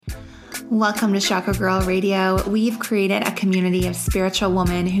Welcome to Chakra Girl Radio. We've created a community of spiritual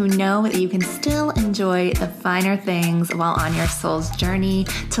women who know that you can still enjoy the finer things while on your soul's journey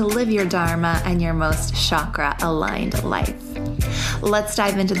to live your Dharma and your most chakra-aligned life. Let's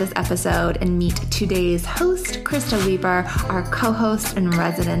dive into this episode and meet today's host, Krista Weber, our co-host and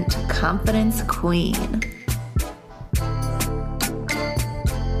resident confidence queen.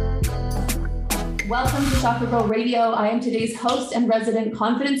 Welcome to Chakra Girl Radio. I am today's host and resident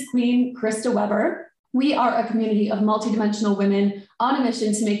confidence queen, Krista Weber. We are a community of multidimensional women on a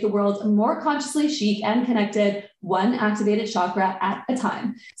mission to make the world more consciously chic and connected, one activated chakra at a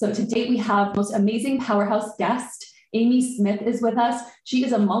time. So to date, we have the most amazing powerhouse guest. Amy Smith is with us. She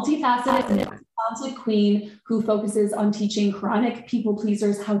is a multifaceted and talented queen who focuses on teaching chronic people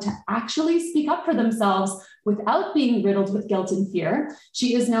pleasers how to actually speak up for themselves without being riddled with guilt and fear.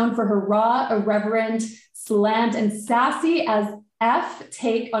 She is known for her raw, irreverent, slant, and sassy as F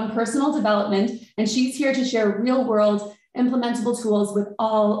take on personal development, and she's here to share real-world implementable tools with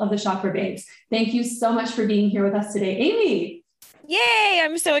all of the chakra babes. Thank you so much for being here with us today, Amy. Yay,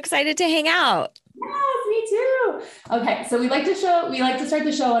 I'm so excited to hang out. Yes, me too. Okay, so we like to start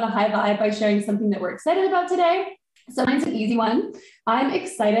the show on a high vibe by sharing something that we're excited about today. So mine's an easy one. I'm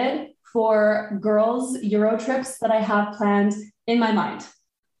excited for girls' Euro trips that I have planned in my mind.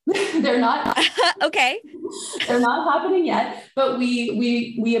 They're not okay. They're not happening yet, but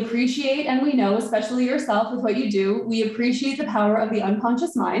we appreciate, and we know, especially yourself with what you do, we appreciate the power of the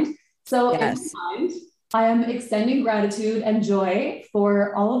unconscious mind. So yes. In my mind, I am extending gratitude and joy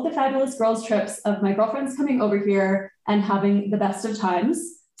for all of the fabulous girls' trips of my girlfriends coming over here and having the best of times.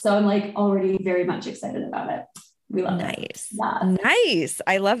 So I'm like already very much excited about it. We love it. Yeah. Nice.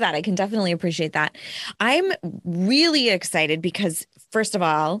 I love that. I can definitely appreciate that. I'm really excited because, first of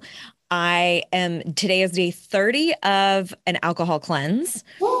all, today is day 30 of an alcohol cleanse.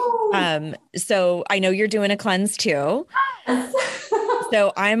 Woo! So I know you're doing a cleanse too.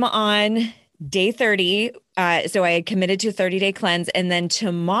 So I'm on day 30. So I had committed to a 30-day cleanse. And then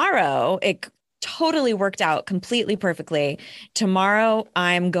tomorrow, it totally worked out completely perfectly. Tomorrow,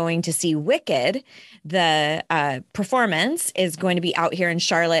 I'm going to see Wicked. The performance is going to be out here in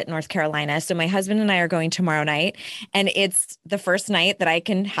Charlotte, North Carolina. So my husband and I are going tomorrow night. And it's the first night that I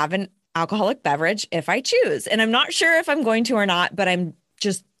can have an alcoholic beverage if I choose. And I'm not sure if I'm going to or not, but I'm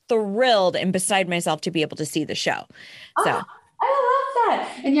just thrilled and beside myself to be able to see the show. So. I love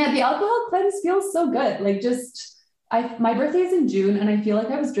that. And yeah, the alcohol cleanse feels so good. Like my birthday is in June and I feel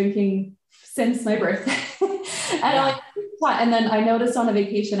like I was drinking since my birthday. And then I noticed on a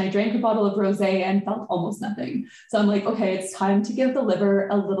vacation, I drank a bottle of rosé and felt almost nothing. So I'm like, okay, it's time to give the liver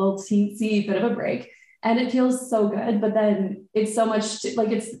a little teensy bit of a break. And it feels so good. But then it's so much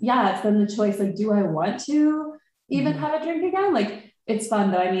it's then the choice, like, do I want to even have a drink again? Like, it's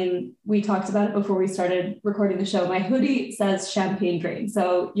fun though. I mean, we talked about it before we started recording the show. My hoodie says champagne drain.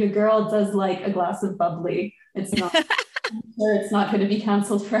 So your girl does like a glass of bubbly. It's not, I'm sure it's not going to be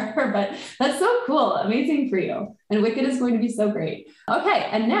canceled forever, but that's so cool. Amazing for you. And Wicked is going to be so great. Okay.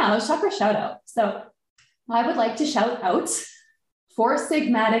 And now chakra shout out. So I would like to shout out Four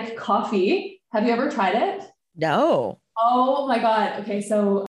Sigmatic coffee. Have you ever tried it? No. Oh my God. Okay.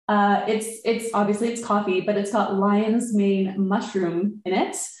 So it's obviously it's coffee, but it's got lion's mane mushroom in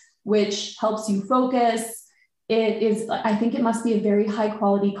it, which helps you focus. It is, I think it must be a very high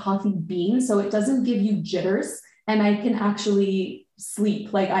quality coffee bean. So it doesn't give you jitters and I can actually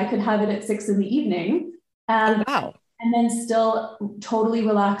sleep. Like I could have it at 6 p.m. and then still totally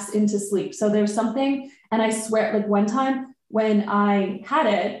relax into sleep. So there's something, and I swear, like one time when I had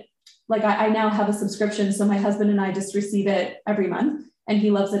it, like I now have a subscription. So my husband and I just receive it every month. And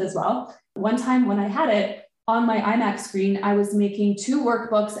he loves it as well. One time when I had it on my iMac screen, I was making 2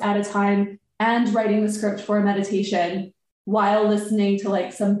 workbooks at a time and writing the script for a meditation while listening to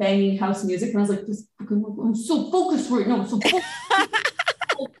like some banging house music. And I was like, I'm so focused right now. I'm so focused.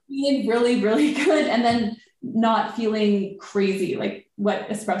 Feeling really, really good. And then not feeling crazy, like what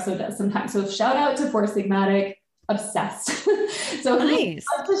espresso does sometimes. So shout out to Four Sigmatic, obsessed. So nice.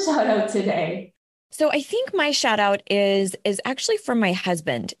 Who wants to shout out today? So I think my shout out is actually from my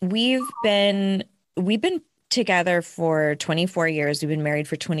husband. We've been together for 24 years. We've been married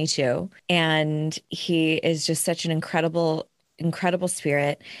for 22, and he is just such an incredible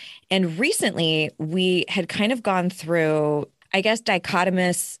spirit. And recently we had kind of gone through, I guess,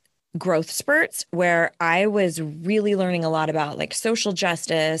 dichotomous growth spurts where I was really learning a lot about like social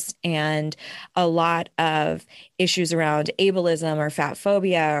justice and a lot of issues around ableism or fat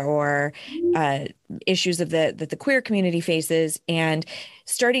phobia or issues of that the queer community faces, and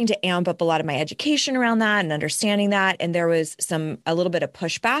starting to amp up a lot of my education around that and understanding that. And there was a little bit of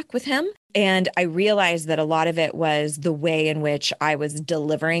pushback with him. And I realized that a lot of it was the way in which I was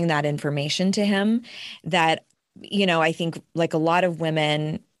delivering that information to him, that, I think like a lot of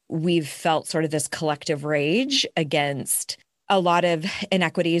women, we've felt sort of this collective rage against a lot of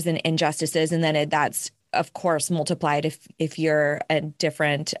inequities and injustices. And then that's of course multiplied if you have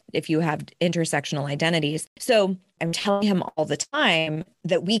intersectional identities. So I'm telling him all the time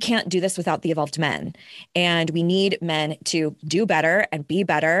that we can't do this without the evolved men. And we need men to do better and be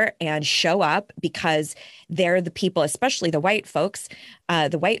better and show up, because they're the people, especially the white folks,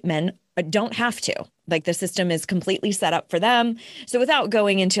 the white men don't have to. Like the system is completely set up for them. So without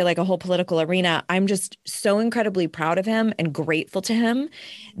going into like a whole political arena, I'm just so incredibly proud of him and grateful to him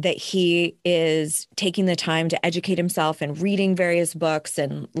that he is taking the time to educate himself and reading various books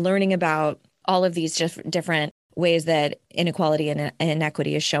and learning about all of these different ways that inequality and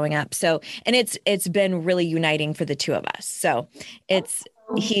inequity is showing up. So, and it's been really uniting for the two of us. So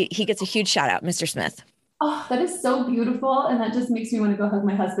he gets a huge shout out, Mr. Smith. Oh, that is so beautiful. And that just makes me want to go hug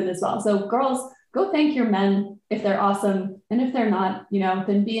my husband as well. So girls, go thank your men if they're awesome. And if they're not,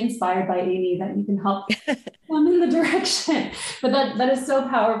 then be inspired by Amy, that you can help them in the direction. But that is so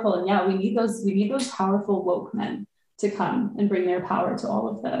powerful. And yeah, we need those powerful woke men to come and bring their power to all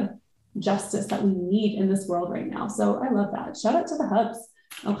of the justice that we need in this world right now. So I love that. Shout out to the hubs.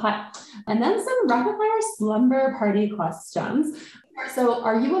 Okay. And then some rapid fire slumber party questions. So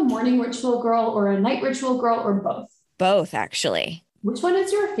are you a morning ritual girl or a night ritual girl, or both? Both, actually. Which one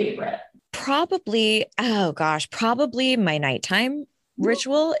is your favorite? Probably my nighttime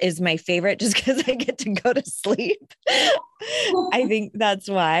ritual is my favorite, just because I get to go to sleep. I think that's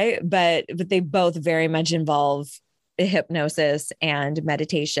why, but they both very much involve hypnosis and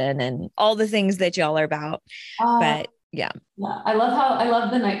meditation and all the things that y'all are about. But yeah. I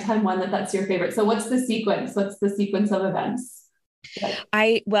love the nighttime one, that's your favorite. So what's the sequence? What's the sequence of events?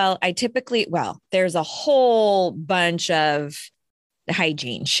 There's a whole bunch of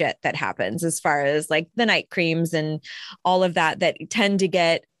hygiene shit that happens as far as like the night creams and all of that tend to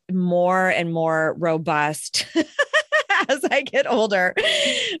get more and more robust as I get older.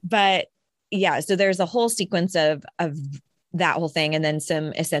 But yeah, so there's a whole sequence of that whole thing, and then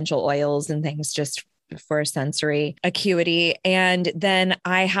some essential oils and things just for sensory acuity. And then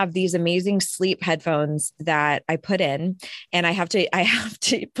I have these amazing sleep headphones that I put in, and I have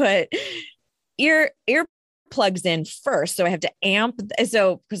to put ear plugs in first. So I have to amp.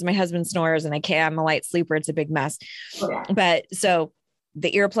 So because my husband snores and I'm a light sleeper, it's a big mess. Oh, yeah. But so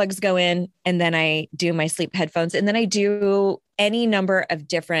the earplugs go in, and then I do my sleep headphones, and then I do any number of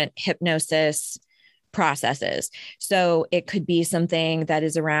different hypnosis processes. So it could be something that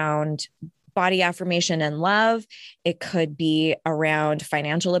is around body affirmation and love. It could be around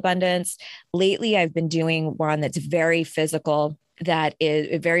financial abundance. Lately, I've been doing one that's very physical, that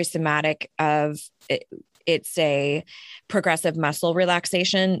is very somatic it's a progressive muscle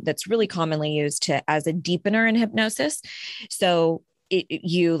relaxation that's really commonly used as a deepener in hypnosis. So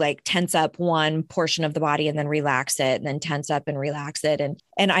you like tense up one portion of the body and then relax it, and then tense up and relax it.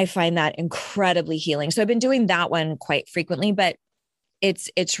 And I find that incredibly healing. So I've been doing that one quite frequently, but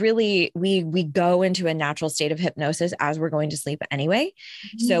it's really, we go into a natural state of hypnosis as we're going to sleep anyway.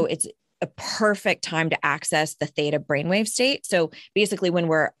 Mm-hmm. So it's a perfect time to access the theta brainwave state. So basically when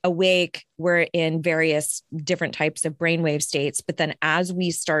we're awake, we're in various different types of brainwave states. But then as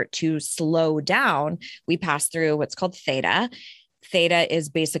we start to slow down, we pass through what's called theta. Theta is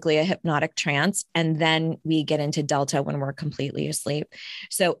basically a hypnotic trance. And then we get into delta when we're completely asleep.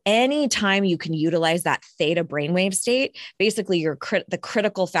 So anytime you can utilize that theta brainwave state, basically the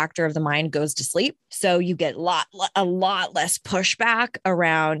critical factor of the mind goes to sleep. So you get a lot less pushback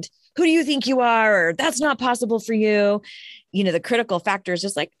around, who do you think you are? Or that's not possible for you. The critical factor is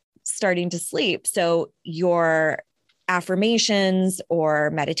just like starting to sleep. So your affirmations or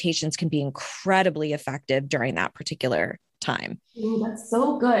meditations can be incredibly effective during that particular time. Ooh, that's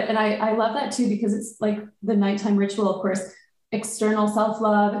so good. And I love that too, because it's like the nighttime ritual, of course, external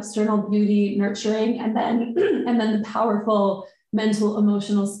self-love, external beauty, nurturing, and then the powerful mental,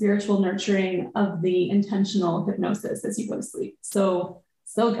 emotional, spiritual nurturing of the intentional hypnosis as you go to sleep. So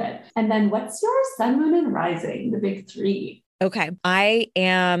good. And then what's your sun, moon, and rising, the big three? Okay. I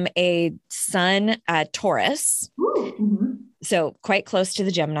am a sun Taurus. Ooh, mm-hmm. So quite close to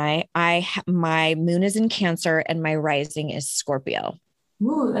the Gemini. My moon is in Cancer and my rising is Scorpio.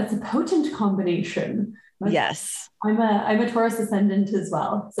 Ooh, that's a potent combination. Yes. I'm a Taurus ascendant as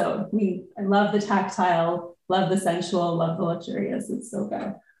well. So I love the tactile, love the sensual, love the luxurious. It's so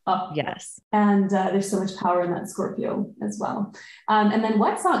good. Oh, Yes. and there's so much power in that Scorpio as well. And then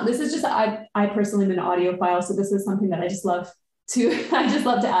what song? This is just I personally am an audiophile, so this is something that I just love to I just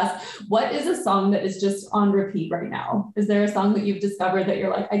love to ask. What is a song that is just on repeat right now? Is there a song that you've discovered that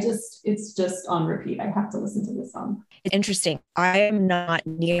you're like, it's just on repeat. I have to listen to this song. It's interesting. I am not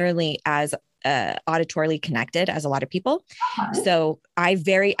nearly as auditorily connected as a lot of people. So I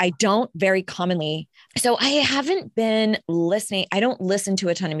don't very commonly. So I haven't been listening. I don't listen to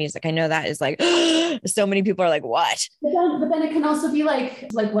a ton of music. I know that is like, so many people are like, what? But then it can also be like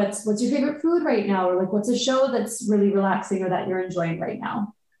what's your favorite food right now? Or like, what's a show that's really relaxing or that you're enjoying right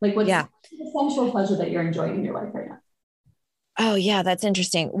now? Like what's the sensual pleasure that you're enjoying in your life right now? Oh yeah, that's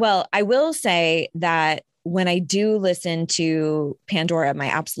interesting. Well, I will say that when I do listen to Pandora, my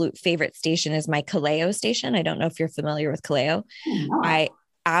absolute favorite station is my Kaleo station. I don't know if you're familiar with Kaleo. I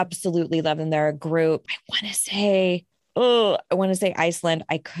absolutely love them. They're a group. I want to say Iceland.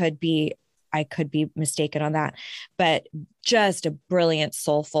 I could be mistaken on that, but just a brilliant,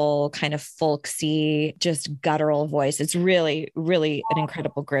 soulful, kind of folksy, just guttural voice. It's really, really an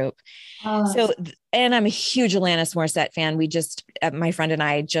incredible group. And I'm a huge Alanis Morissette fan. My friend and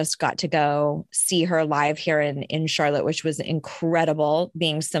I just got to go see her live here in Charlotte, which was incredible.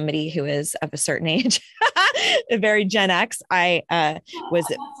 Being somebody who is of a certain age, very Gen X, I was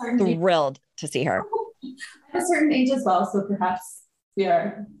thrilled to see her. At a certain age as well, so perhaps.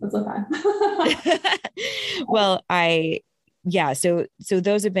 Yeah, that's okay. Well, so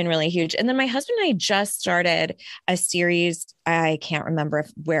those have been really huge. And then my husband and I just started a series. I can't remember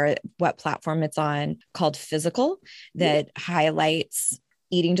what platform it's on, called Physical, that highlights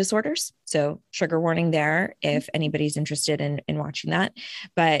eating disorders. So trigger warning there if anybody's interested in watching that.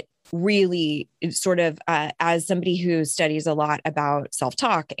 But really sort of as somebody who studies a lot about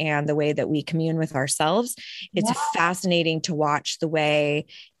self-talk and the way that we commune with ourselves, it's fascinating to watch the way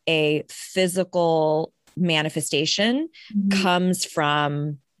a physical manifestation comes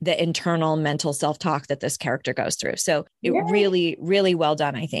from the internal mental self-talk that this character goes through. So it really, really well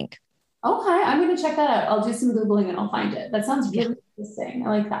done, I think. Okay, I'm going to check that out. I'll do some Googling and I'll find it. That sounds really interesting. I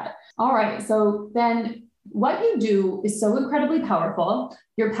like that. All right. So then what you do is so incredibly powerful.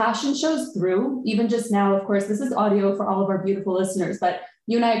 Your passion shows through. Even just now, of course, this is audio for all of our beautiful listeners, but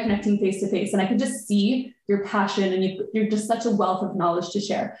you and I are connecting face to face, and I can just see your passion, and you're just such a wealth of knowledge to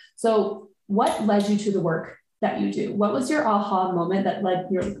share. So what led you to the work that you do? What was your aha moment that led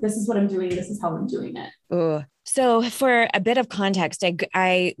you, this is what I'm doing, this is how I'm doing it? So for a bit of context,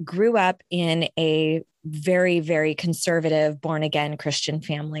 I grew up in a very, very conservative, born again Christian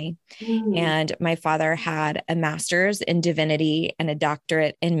family. And my father had a master's in divinity and a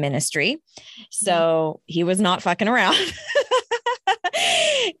doctorate in ministry. So he was not fucking around.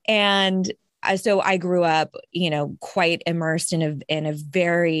 And so I grew up, quite immersed in a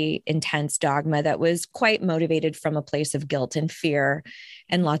very intense dogma that was quite motivated from a place of guilt and fear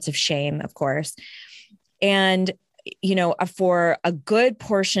and lots of shame, of course. And, for a good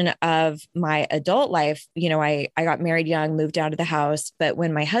portion of my adult life, I got married young, moved out of the house. But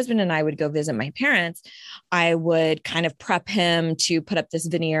when my husband and I would go visit my parents, I would kind of prep him to put up this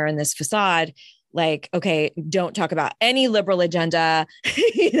veneer and this facade. Like, okay, don't talk about any liberal agenda,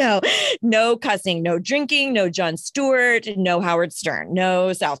 no cussing, no drinking, no Jon Stewart, no Howard Stern,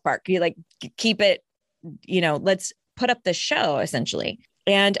 no South Park. You keep it, let's put up the show essentially.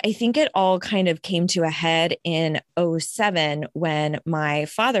 And I think it all kind of came to a head in 2007 when my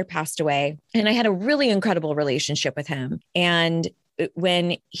father passed away, and I had a really incredible relationship with him. And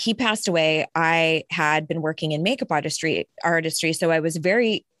when he passed away, I had been working in makeup artistry. So I was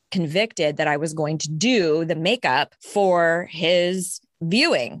very convicted that I was going to do the makeup for his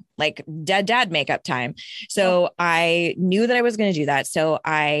viewing, like dead dad makeup time. So I knew that I was going to do that. So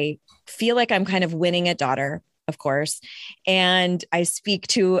I feel like I'm kind of winning at daughter, of course. And I speak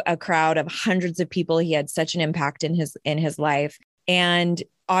to a crowd of hundreds of people. He had such an impact in his life, and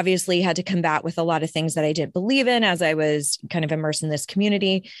obviously had to combat with a lot of things that I didn't believe in as I was kind of immersed in this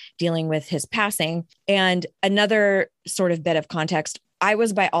community, dealing with his passing. And another sort of bit of context, I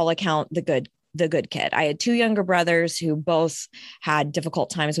was by all account the good kid. I had two younger brothers who both had difficult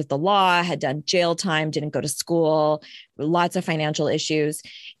times with the law, had done jail time, didn't go to school, lots of financial issues.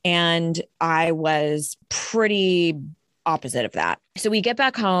 And I was pretty opposite of that. So we get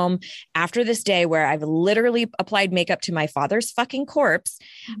back home after this day where I've literally applied makeup to my father's fucking corpse.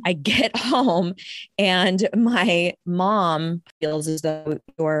 I get home and my mom feels as though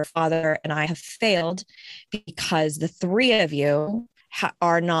your father and I have failed because the three of you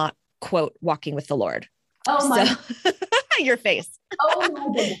are not, quote, walking with the Lord. Oh my, so, your face. Oh my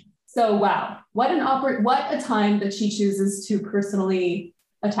goodness. So wow, what a time that she chooses to personally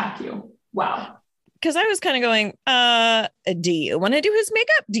attack you. Wow. Because I was kind of going, do you want to do his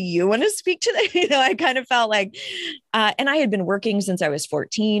makeup? Do you want to speak to the, I kind of felt like, and I had been working since I was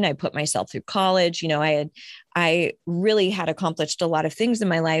 14. I put myself through college. I really had accomplished a lot of things in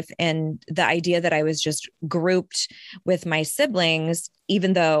my life. And the idea that I was just grouped with my siblings,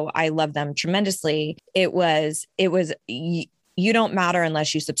 even though I love them tremendously, it was, you don't matter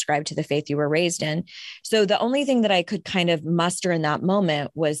unless you subscribe to the faith you were raised in. So the only thing that I could kind of muster in that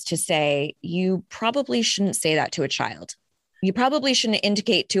moment was to say, you probably shouldn't say that to a child. You probably shouldn't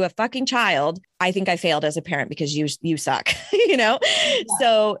indicate to a fucking child, I think I failed as a parent because you suck, Yeah.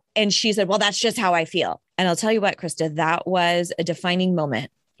 So, and she said, well, that's just how I feel. And I'll tell you what, Krista, that was a defining moment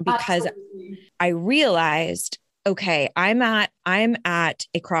because Absolutely. I realized, okay, I'm at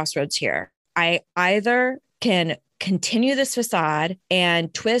a crossroads here. I either can continue this facade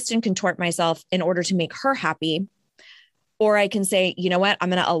and twist and contort myself in order to make her happy, or I can say, you know what, I'm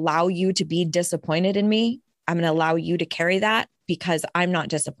going to allow you to be disappointed in me. I'm going to allow you to carry that because I'm not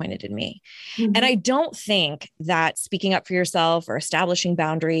disappointed in me. Mm-hmm. And I don't think that speaking up for yourself or establishing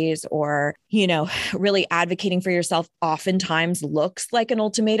boundaries or, really advocating for yourself oftentimes looks like an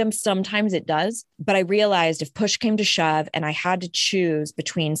ultimatum. Sometimes it does. But I realized if push came to shove and I had to choose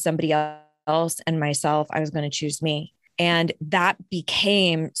between somebody else and myself, I was going to choose me. And that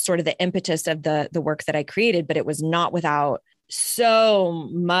became sort of the impetus of the work that I created, but it was not without so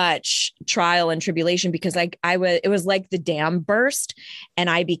much trial and tribulation because it was like the dam burst and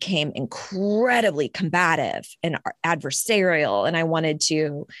I became incredibly combative and adversarial. And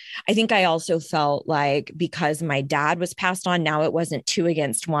I think I also felt like because my dad was passed on, now it wasn't 2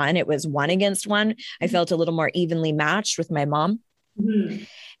 against 1, it was 1 against 1. I felt a little more evenly matched with my mom. Mm-hmm.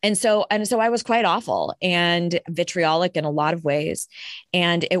 And so I was quite awful and vitriolic in a lot of ways.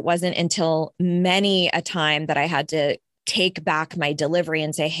 And it wasn't until many a time that I had to take back my delivery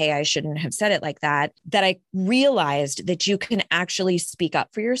and say, hey, I shouldn't have said it like that I realized that you can actually speak up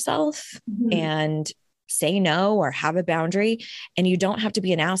for yourself and say no or have a boundary. And you don't have to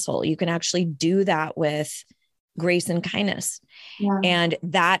be an asshole. You can actually do that with grace and kindness. Yeah. And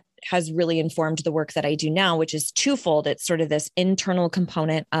that has really informed the work that I do now, which is twofold. It's sort of this internal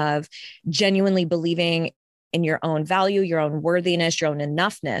component of genuinely believing in your own value, your own worthiness, your own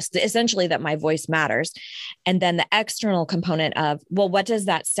enoughness, essentially that my voice matters. And then the external component of, well, what does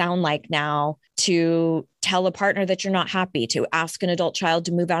that sound like now to tell a partner that you're not happy, to ask an adult child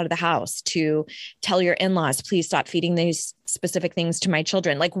to move out of the house, to tell your in-laws, please stop feeding these specific things to my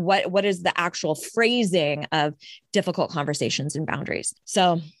children? Like what is the actual phrasing of difficult conversations and boundaries?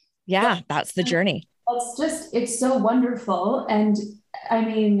 So yeah, that's the journey. It's so wonderful. And I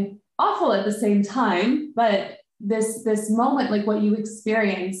mean, awful at the same time, but this moment, like what you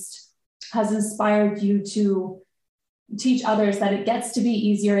experienced, has inspired you to teach others that it gets to be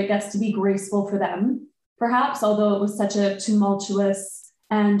easier, it gets to be graceful for them, perhaps, although it was such a tumultuous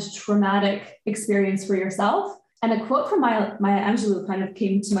and traumatic experience for yourself. And a quote from Maya Angelou kind of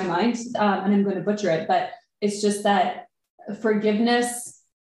came to my mind, and I'm going to butcher it, but it's just that forgiveness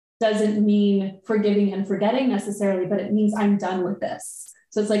doesn't mean forgiving and forgetting necessarily, but it means I'm done with this.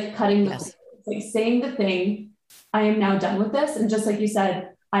 So it's like cutting, it's like saying the thing, I am now done with this. And just like you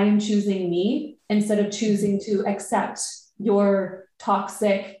said, I am choosing me instead of choosing to accept your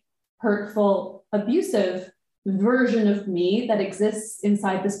toxic, hurtful, abusive version of me that exists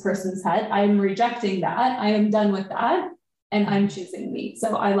inside this person's head. I am rejecting that. I am done with that. And I'm choosing me.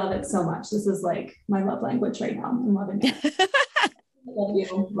 So I love it so much. This is like my love language right now. I'm loving it. Love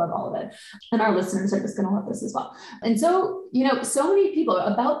you, love all of it. And our listeners are just going to love this as well. And so, so many people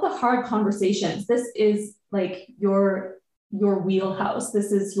about the hard conversations, this is like your wheelhouse.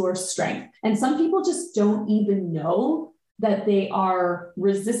 This is your strength. And some people just don't even know that they are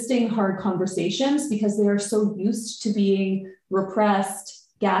resisting hard conversations because they are so used to being repressed,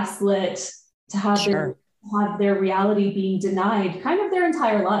 gaslit, to have their reality being denied kind of their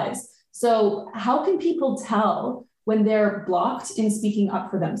entire lives. So how can people tell when they're blocked in speaking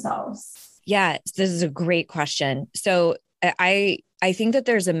up for themselves? Yeah, this is a great question. So I think that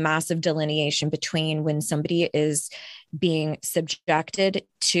there's a massive delineation between when somebody is being subjected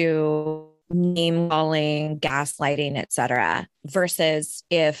to name calling, gaslighting, et cetera, versus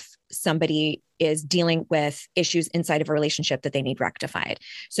if somebody is dealing with issues inside of a relationship that they need rectified.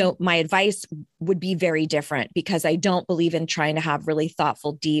 So my advice would be very different because I don't believe in trying to have really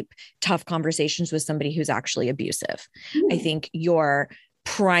thoughtful, deep, tough conversations with somebody who's actually abusive. I think your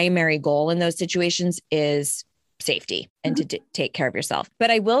primary goal in those situations is safety and to take care of yourself.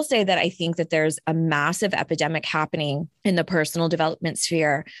 But I will say that I think that there's a massive epidemic happening in the personal development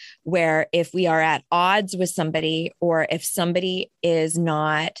sphere, where if we are at odds with somebody, or if somebody is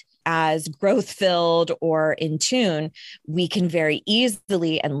not as growth filled or in tune, we can very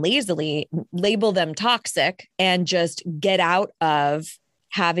easily and lazily label them toxic and just get out of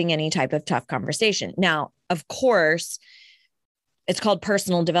having any type of tough conversation. Now, of course, it's called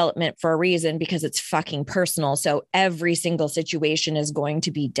personal development for a reason, because it's fucking personal. So every single situation is going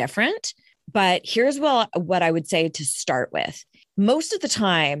to be different. But here's what I would say to start with. Most of the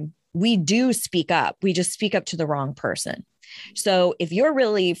time, we do speak up. We just speak up to the wrong person. So if you're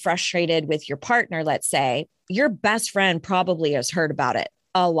really frustrated with your partner, let's say, your best friend probably has heard about it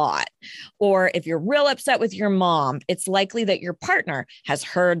a lot. Or if you're real upset with your mom, it's likely that your partner has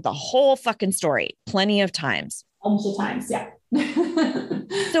heard the whole fucking story plenty of times. Bunch of times, yeah.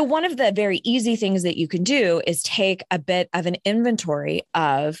 So one of the very easy things that you can do is take a bit of an inventory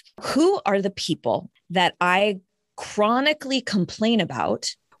of who are the people that I chronically complain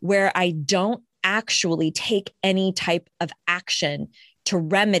about, where I don't actually take any type of action to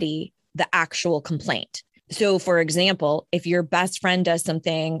remedy the actual complaint. So for example, if your best friend does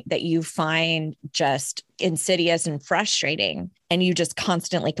something that you find just insidious and frustrating, and you just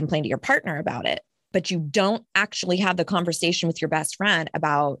constantly complain to your partner about it, but you don't actually have the conversation with your best friend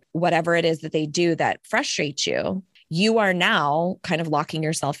about whatever it is that they do that frustrates you, you are now kind of locking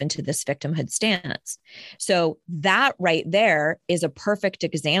yourself into this victimhood stance. So that right there is a perfect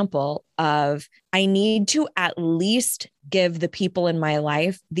example of, I need to at least give the people in my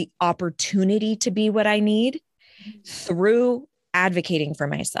life the opportunity to be what I need through advocating for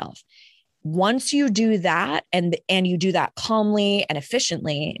myself. Once you do that, and you do that calmly and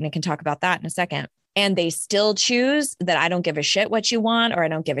efficiently, and I can talk about that in a second, and they still choose that I don't give a shit what you want, or I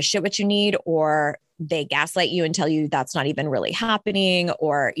don't give a shit what you need, or they gaslight you and tell you that's not even really happening,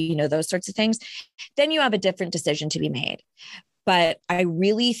 or, those sorts of things, then you have a different decision to be made. But I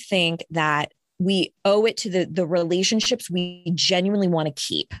really think that we owe it to the relationships we genuinely want to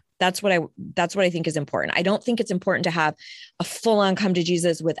keep. That's what I think is important. I don't think it's important to have a full on come to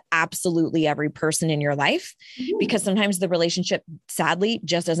Jesus with absolutely every person in your life, because sometimes the relationship, sadly,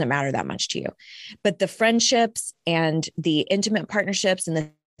 just doesn't matter that much to you. But the friendships and the intimate partnerships and the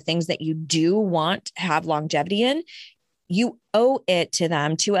things that you do want to have longevity in, you owe it to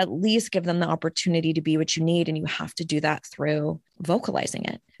them to at least give them the opportunity to be what you need. And you have to do that through vocalizing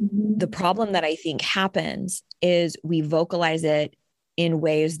it. Mm-hmm. The problem that I think happens is we vocalize it in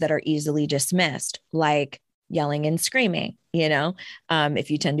ways that are easily dismissed, like yelling and screaming, if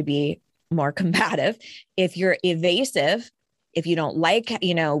you tend to be more combative. If you're evasive, if you don't like,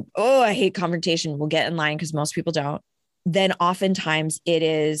 oh, I hate confrontation, we'll get in line, because most people don't. Then oftentimes it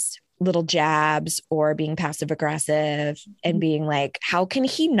is little jabs or being passive aggressive and being like, how can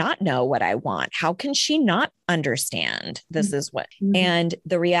he not know what I want? How can she not understand? This is what, and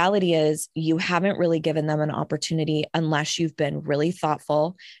the reality is you haven't really given them an opportunity unless you've been really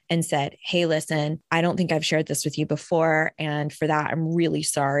thoughtful and said, hey, listen, I don't think I've shared this with you before. And for that, I'm really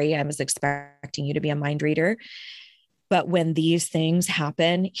sorry. I was expecting you to be a mind reader. But when these things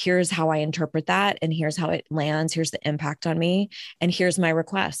happen, here's how I interpret that. And here's how it lands. Here's the impact on me. And here's my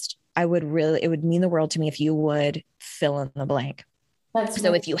request. It would mean the world to me if you would fill in the blank.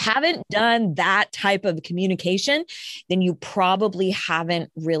 So if you haven't done that type of communication, then you probably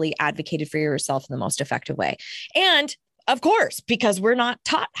haven't really advocated for yourself in the most effective way. And of course, because we're not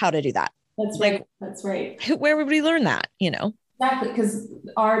taught how to do that. That's right. That's right. Where would we learn that, Exactly, because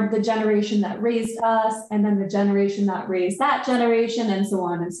the generation that raised us, and then the generation that raised that generation, and so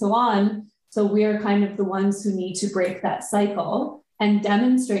on and so on. So we're kind of the ones who need to break that cycle and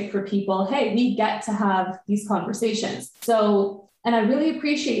demonstrate for people, hey, we get to have these conversations. So, and I really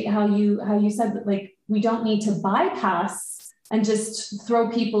appreciate how you said that, like, we don't need to bypass and just throw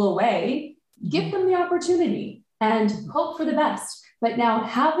people away. Give them the opportunity and hope for the best. But now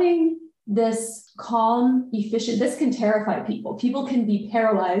having this calm, efficient, this can terrify people. People can be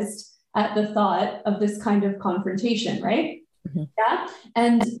paralyzed at the thought of this kind of confrontation, right? Mm-hmm. Yeah.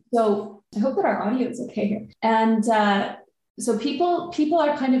 And so I hope that our audio is okay here. And so people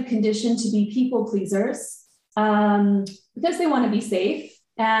are kind of conditioned to be people pleasers because they want to be safe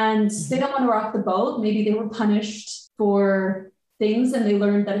and they don't want to rock the boat. Maybe they were punished for things and they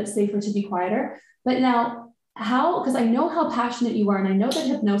learned that it's safer to be quieter. But now because I know how passionate you are, and I know that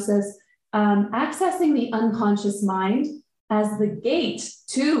hypnosis, accessing the unconscious mind as the gate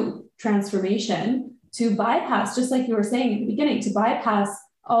to transformation, to bypass, just like you were saying at the beginning, to bypass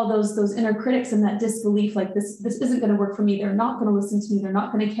all those inner critics and that disbelief, like this isn't going to work for me. They're not going to listen to me. They're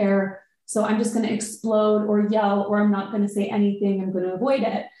not going to care. So I'm just going to explode or yell, or I'm not going to say anything. I'm going to avoid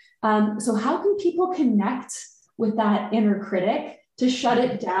it. So how can people connect with that inner critic to shut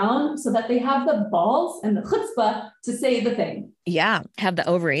it down so that they have the balls and the chutzpah to say the thing? Yeah, have the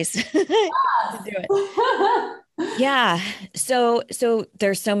ovaries to do it. Yeah. So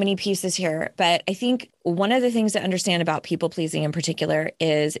there's so many pieces here, but I think one of the things to understand about people pleasing in particular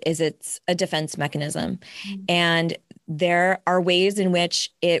is it's a defense mechanism. And there are ways in which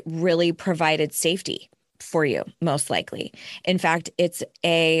it really provided safety for you, most likely. In fact, it's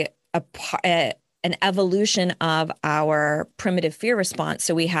an evolution of our primitive fear response.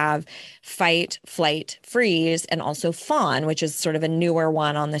 So we have fight, flight, freeze, and also fawn, which is sort of a newer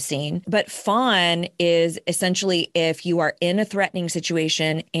one on the scene. But fawn is essentially if you are in a threatening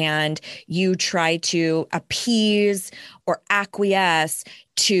situation and you try to appease or acquiesce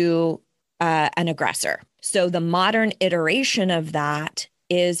to an aggressor. So the modern iteration of that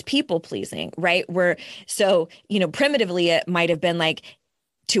is people pleasing, right? Primitively, it might have been like,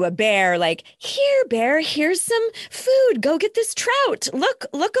 to a bear, like, here, bear, here's some food. Go get this trout. Look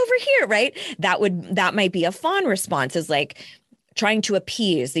over here, right? That might be a fawn response, is like trying to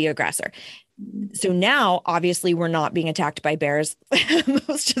appease the aggressor. So now, obviously, we're not being attacked by bears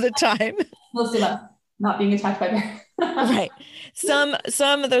most of the time. Most of us not being attacked by bears. Right.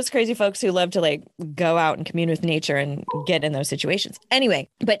 Some of those crazy folks who love to like go out and commune with nature and get in those situations. Anyway,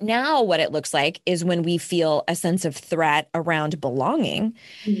 but now what it looks like is when we feel a sense of threat around belonging,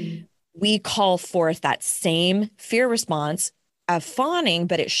 we call forth that same fear response of fawning,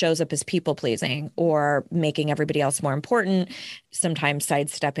 but it shows up as people pleasing or making everybody else more important, sometimes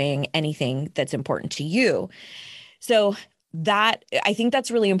sidestepping anything that's important to you. So I think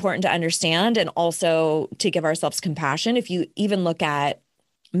that's really important to understand, and also to give ourselves compassion. If you even look at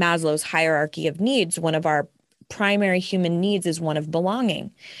Maslow's hierarchy of needs, one of our primary human needs is one of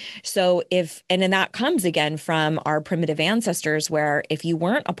belonging. So and that comes again from our primitive ancestors, where if you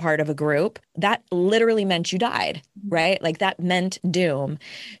weren't a part of a group, that literally meant you died, right? Like that meant doom.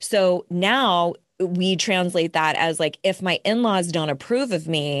 So now we translate that as like, if my in-laws don't approve of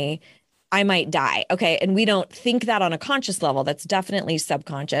me, I might die. Okay. And we don't think that on a conscious level. That's definitely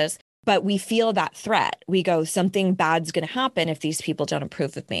subconscious, but we feel that threat. We go, something bad's going to happen if these people don't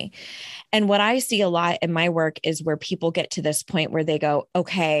approve of me. And what I see a lot in my work is where people get to this point where they go,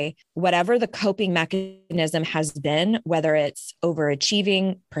 okay, whatever the coping mechanism has been, whether it's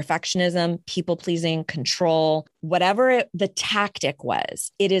overachieving, perfectionism, people pleasing, control, whatever the tactic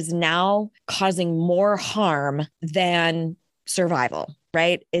was, it is now causing more harm than survival.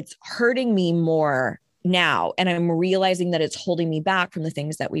 Right? It's hurting me more now. And I'm realizing that it's holding me back from the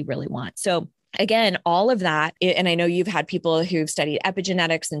things that we really want. So again, all of that, and I know you've had people who've studied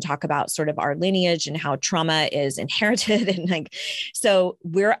epigenetics and talk about sort of our lineage and how trauma is inherited. And like, so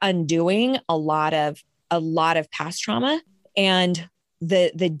we're undoing a lot of past trauma. And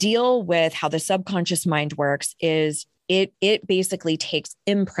the deal with how the subconscious mind works is it basically takes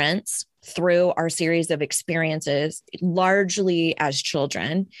imprints through our series of experiences, largely as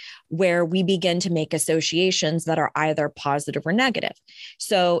children, where we begin to make associations that are either positive or negative.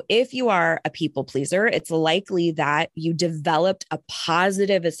 So if you are a people pleaser, it's likely that you developed a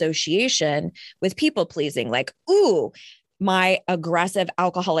positive association with people pleasing, like, ooh, my aggressive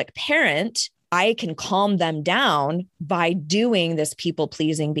alcoholic parent, I can calm them down by doing this people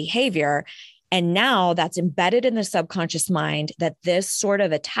pleasing behavior. And now that's embedded in the subconscious mind that this sort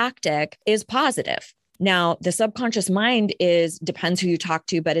of a tactic is positive. Now, the subconscious mind depends who you talk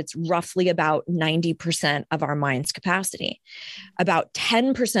to, but it's roughly about 90% of our mind's capacity. About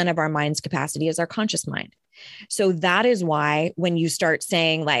 10% of our mind's capacity is our conscious mind. So that is why when you start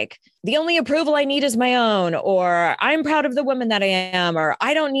saying like, the only approval I need is my own, or I'm proud of the woman that I am, or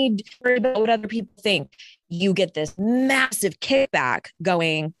I don't need to worry about what other people think, you get this massive kickback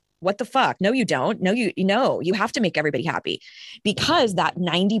going, what the fuck? No, you don't. No, you have to make everybody happy, because that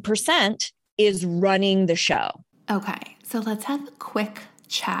 90% is running the show. Okay, so let's have a quick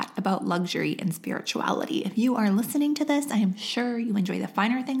chat about luxury and spirituality. If you are listening to this, I am sure you enjoy the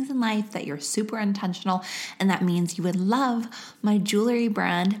finer things in life, that you're super intentional, and that means you would love my jewelry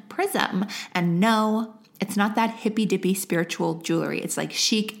brand, Prism. And no, it's not that hippy dippy spiritual jewelry. It's like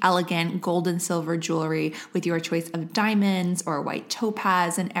chic, elegant, gold and silver jewelry with your choice of diamonds or white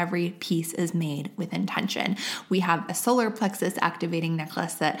topaz, and every piece is made with intention. We have a solar plexus activating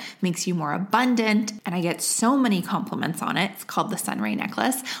necklace that makes you more abundant, and I get so many compliments on it. It's called the Sunray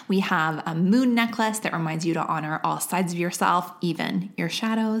necklace. We have a moon necklace that reminds you to honor all sides of yourself, even your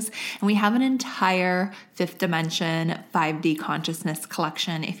shadows. And we have an entire fifth dimension 5D consciousness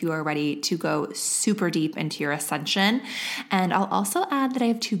collection if you are ready to go super deep deep into your ascension. And I'll also add that I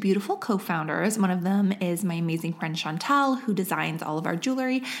have two beautiful co-founders. One of them is my amazing friend Chantal, who designs all of our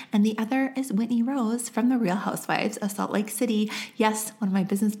jewelry, and the other is Whitney Rose from The Real Housewives of Salt Lake City. Yes, one of my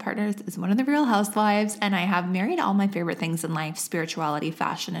business partners is one of the Real Housewives, and I have married all my favorite things in life: spirituality,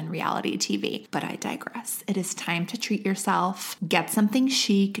 fashion, and reality TV. But I digress. It is time to treat yourself. Get something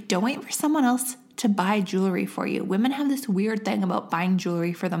chic. Don't wait for someone else to buy jewelry for you. Women have this weird thing about buying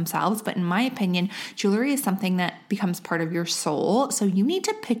jewelry for themselves, but in my opinion, jewelry is something that becomes part of your soul. So you need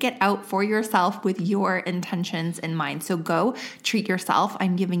to pick it out for yourself with your intentions in mind. So go treat yourself.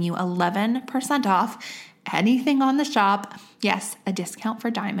 I'm giving you 11% off anything on the shop. Yes, a discount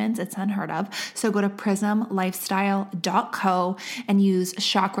for diamonds. It's unheard of. So go to prismlifestyle.co and use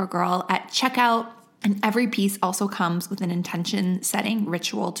Chakra Girl at checkout. And every piece also comes with an intention setting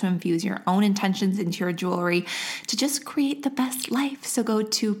ritual to infuse your own intentions into your jewelry to just create the best life. So go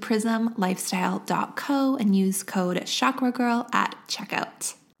to prismlifestyle.co and use code Chakra Girl at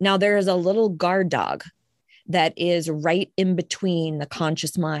checkout. Now there is a little guard dog that is right in between the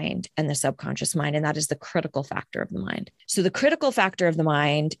conscious mind and the subconscious mind. And that is the critical factor of the mind. So the critical factor of the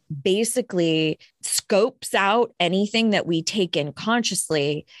mind basically scopes out anything that we take in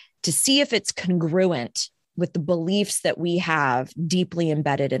consciously to see if it's congruent with the beliefs that we have deeply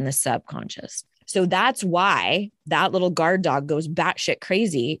embedded in the subconscious. So that's why that little guard dog goes batshit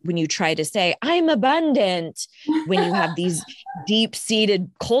crazy when you try to say, I'm abundant, when you have these deep-seated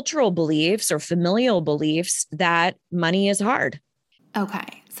cultural beliefs or familial beliefs that money is hard.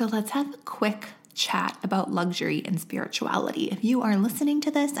 Okay, so let's have a quick chat about luxury and spirituality. If you are listening to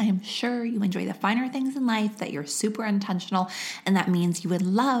this, I am sure you enjoy the finer things in life, that you're super intentional, and that means you would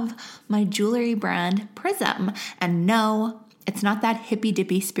love my jewelry brand, Prism. And no, it's not that hippy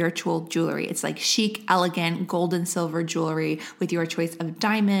dippy spiritual jewelry. It's like chic, elegant, gold and silver jewelry with your choice of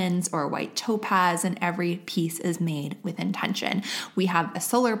diamonds or white topaz, and every piece is made with intention. We have a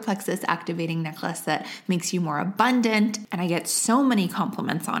solar plexus activating necklace that makes you more abundant, and I get so many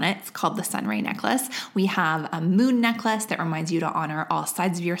compliments on it. It's called the Sunray necklace. We have a moon necklace that reminds you to honor all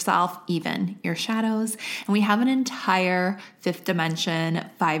sides of yourself, even your shadows. And we have an entire fifth dimension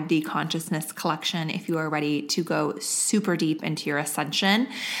 5D consciousness collection if you are ready to go super deep into your ascension.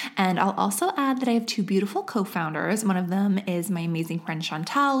 And I'll also add that I have two beautiful co-founders. One of them is my amazing friend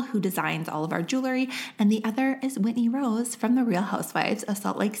Chantal, who designs all of our jewelry, and the other is Whitney Rose from The Real Housewives of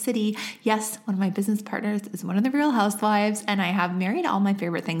Salt Lake City. Yes, one of my business partners is one of the Real Housewives, and I have married all my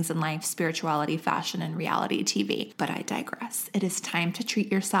favorite things in life: spirituality, fashion, and reality TV. But I digress. It is time to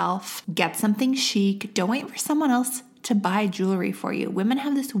treat yourself. Get something chic. Don't wait for someone else to buy jewelry for you. Women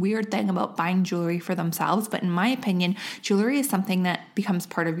have this weird thing about buying jewelry for themselves, but in my opinion, jewelry is something that becomes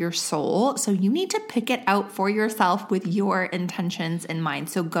part of your soul. So you need to pick it out for yourself with your intentions in mind.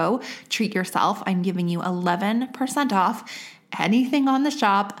 So go treat yourself. I'm giving you 11% off anything on the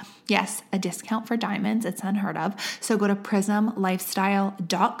shop. Yes, a discount for diamonds. It's unheard of. So go to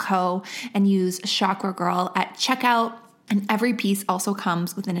prismlifestyle.co and use Chakra Girl at checkout. And every piece also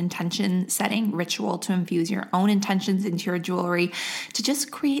comes with an intention setting ritual to infuse your own intentions into your jewelry to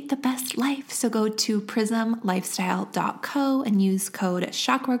just create the best life. So go to prismlifestyle.co and use code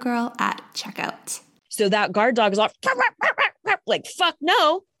Chakra Girl at checkout. So that guard dog is like, fuck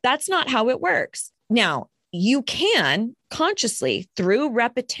no, that's not how it works. Now, you can consciously, through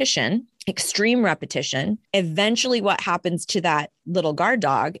repetition, extreme repetition, eventually what happens to that little guard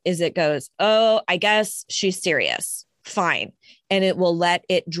dog is it goes, oh, I guess she's serious. Fine. And it will let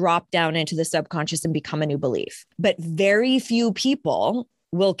it drop down into the subconscious and become a new belief. But very few people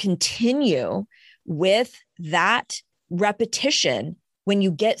will continue with that repetition when you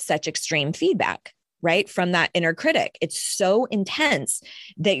get such extreme feedback, right? From that inner critic. It's so intense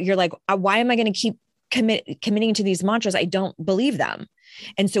that you're like, why am I going to keep committing to these mantras? I don't believe them.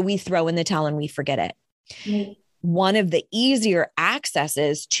 And so we throw in the towel and we forget it. Mm-hmm. One of the easier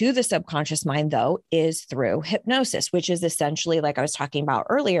accesses to the subconscious mind, though, is through hypnosis, which is essentially, like I was talking about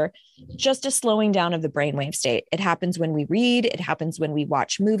earlier, just a slowing down of the brainwave state. It happens when we read. It happens when we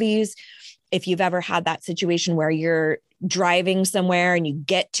watch movies. If you've ever had that situation where you're driving somewhere and you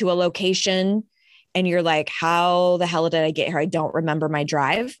get to a location and you're like, how the hell did I get here? I don't remember my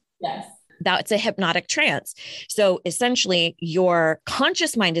drive. Yes. That's a hypnotic trance. So essentially your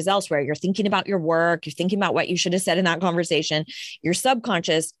conscious mind is elsewhere. You're thinking about your work. You're thinking about what you should have said in that conversation. Your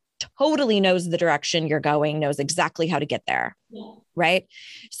subconscious totally knows the direction you're going, knows exactly how to get there. Yeah. Right.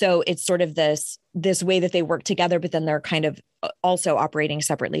 So it's sort of this way that they work together, but then they're kind of also operating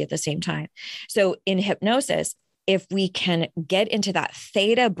separately at the same time. So in hypnosis, if we can get into that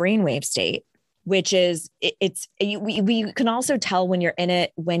theta brainwave state, which is we can also tell when you're in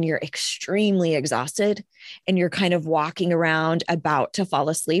it, when you're extremely exhausted and you're kind of walking around about to fall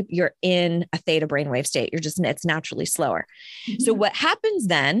asleep, you're in a theta brainwave state. It's naturally slower. Mm-hmm. So what happens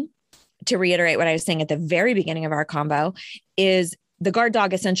then, to reiterate what I was saying at the very beginning of our combo, is the guard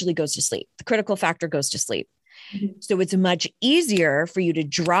dog essentially goes to sleep. The critical factor goes to sleep. Mm-hmm. So it's much easier for you to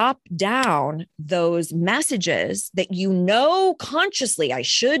drop down those messages that consciously, I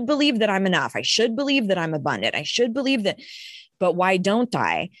should believe that I'm enough. I should believe that I'm abundant. I should believe that, but why don't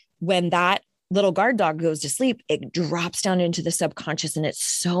I? When that little guard dog goes to sleep, it drops down into the subconscious and it's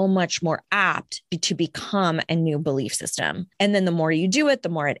so much more apt to become a new belief system. And then the more you do it, the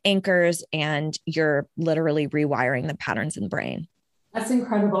more it anchors and you're literally rewiring the patterns in the brain. That's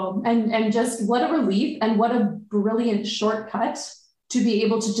incredible. And just what a relief and what a brilliant shortcut to be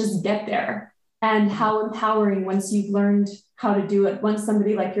able to just get there, and how empowering once you've learned how to do it, once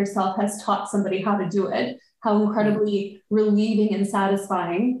somebody like yourself has taught somebody how to do it, how incredibly relieving and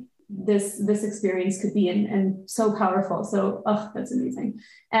satisfying this experience could be, and so powerful. So, that's amazing.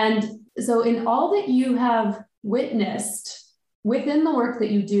 And so in all that you have witnessed within the work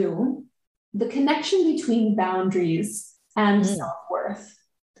that you do, the connection between boundaries and self-worth.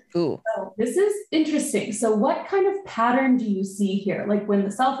 Ooh. So this is interesting. So what kind of pattern do you see here? Like when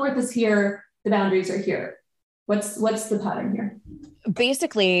the self-worth is here, the boundaries are here. What's the pattern here?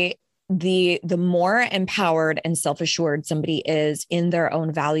 Basically, the more empowered and self-assured somebody is in their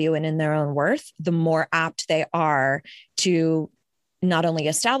own value and in their own worth, the more apt they are to not only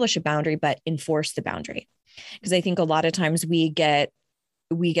establish a boundary, but enforce the boundary. Because I think a lot of times we get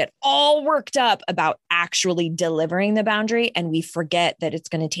all worked up about actually delivering the boundary, and we forget that it's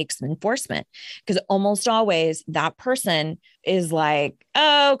going to take some enforcement, because almost always that person is like,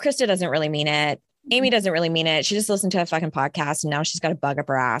 oh, Krista doesn't really mean it. Amy doesn't really mean it. She just listened to a fucking podcast and now she's got a bug up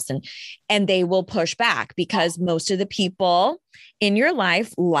her ass. And they will push back, because most of the people in your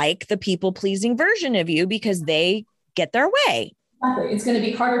life like the people pleasing version of you because they get their way. Exactly. It's going to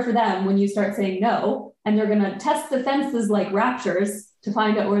be harder for them when you start saying no, and they're going to test the fences like raptors to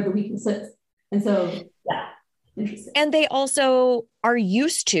find out where the weakness is. And so, yeah, interesting. And they also are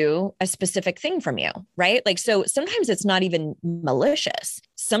used to a specific thing from you, right? Like, so sometimes it's not even malicious.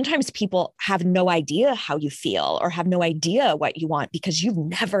 Sometimes people have no idea how you feel or have no idea what you want because you've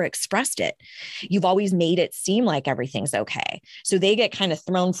never expressed it. You've always made it seem like everything's okay. So they get kind of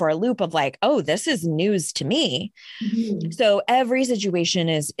thrown for a loop of like, oh, this is news to me. Mm-hmm. So every situation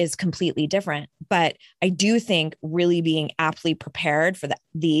is completely different. But I do think really being aptly prepared for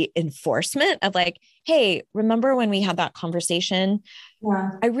the enforcement of like, hey, remember when we had that conversation?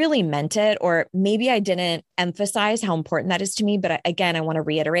 Yeah. I really meant it, or maybe I didn't emphasize how important that is to me. But again, I want to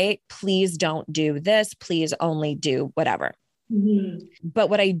reiterate, please don't do this. Please only do whatever. Mm-hmm. But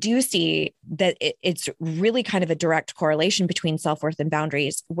what I do see that it's really kind of a direct correlation between self-worth and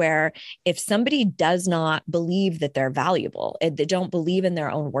boundaries, where if somebody does not believe that they're valuable, they don't believe in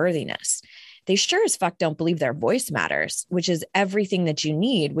their own worthiness, they sure as fuck don't believe their voice matters, which is everything that you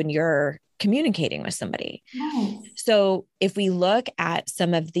need when you're communicating with somebody. Nice. So if we look at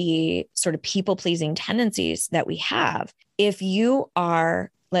some of the sort of people-pleasing tendencies that we have, if you are,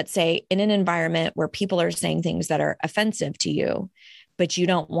 let's say, in an environment where people are saying things that are offensive to you, but you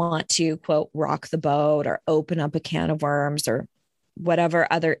don't want to, quote, rock the boat or open up a can of worms or whatever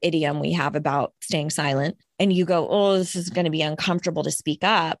other idiom we have about staying silent, and you go, oh, this is going to be uncomfortable to speak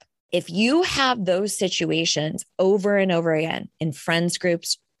up. If you have those situations over and over again in friends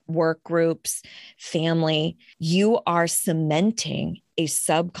groups, work groups, family, you are cementing a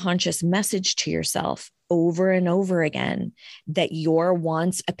subconscious message to yourself over and over again that your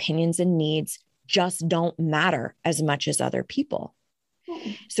wants, opinions, and needs just don't matter as much as other people.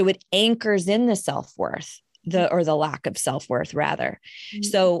 So it anchors in the self-worth, or the lack of self-worth rather. Mm-hmm.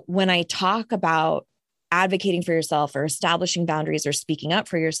 So when I talk about advocating for yourself or establishing boundaries or speaking up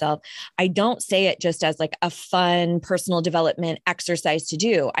for yourself, I don't say it just as like a fun personal development exercise to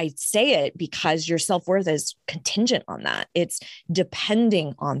do. I say it because your self-worth is contingent on that. It's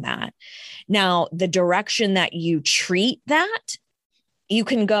depending on that. Now, the direction that you treat that, you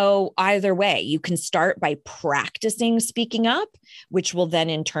can go either way. You can start by practicing speaking up, which will then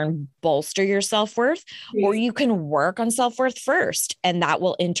in turn bolster your self-worth, or you can work on self-worth first, and that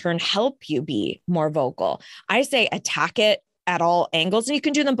will in turn help you be more vocal. I say attack it at all angles, and you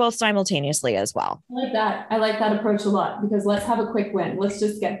can do them both simultaneously as well. I like that. I like that approach a lot, because let's have a quick win. Let's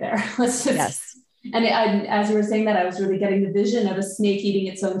just get there. Let's just, yes. And as you were saying that, I was really getting the vision of a snake eating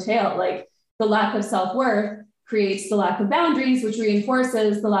its own tail, like the lack of self-worth creates the lack of boundaries, which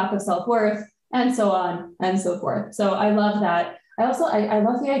reinforces the lack of self-worth, and so on and so forth. So I love that. I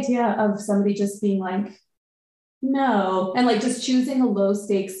love the idea of somebody just being like, no, and like just choosing a low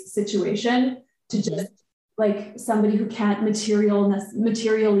stakes situation to just like somebody who can't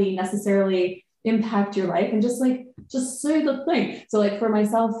materially necessarily impact your life, and just say the thing. So like for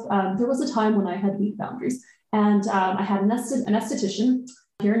myself, there was a time when I had weak boundaries, and I had an esthetician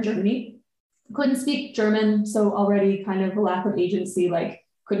here in Germany. Couldn't speak German, so already kind of a lack of agency, like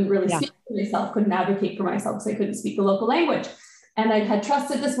couldn't really speak for myself, couldn't advocate for myself because I couldn't speak the local language. And I had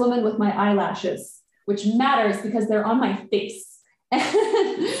trusted this woman with my eyelashes, which matters because they're on my face.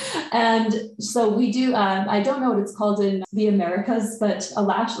 And so we do, I don't know what it's called in the Americas, but a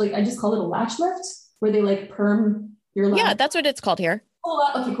lash, like I just call it a lash lift, where they like perm your lash. Yeah, that's what it's called here.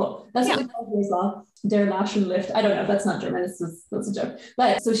 Oh, okay, cool. That's what we call it as well. Der Laschen Lift. I don't know. That's not German. That's a joke.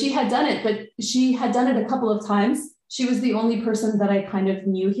 But so she had done it, but she had done it a couple of times. She was the only person that I kind of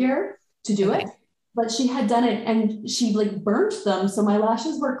knew here to do it, but she had done it and she like burnt them. So my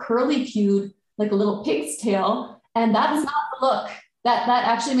lashes were curly cued like a little pig's tail. And that's not the look. That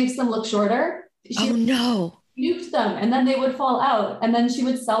actually makes them look shorter. She nuked them and then they would fall out. And then she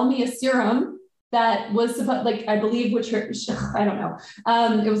would sell me a serum that was supposed, like, I believe, I don't know.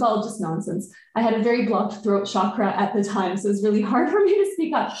 It was all just nonsense. I had a very blocked throat chakra at the time, so it was really hard for me to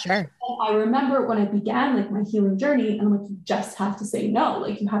speak up. Sure. And I remember when I began like my healing journey, and I'm like, you just have to say no.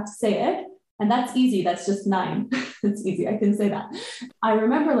 Like you have to say it. And that's easy. That's just 9. It's easy. I can say that. I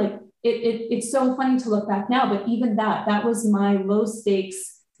remember like, it's so funny to look back now, but even that was my low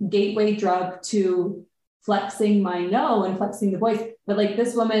stakes gateway drug to flexing my no and flexing the voice. But like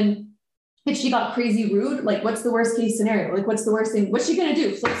this woman, if she got crazy rude, like what's the worst case scenario? Like what's the worst thing? What's she gonna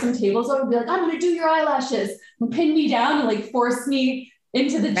do? Flip some tables over and be like, I'm gonna do your eyelashes and pin me down and like force me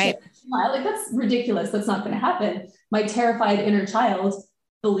into the chair. Like that's ridiculous. That's not gonna happen. My terrified inner child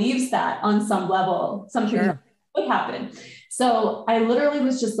believes that on some level, something would happen. So I literally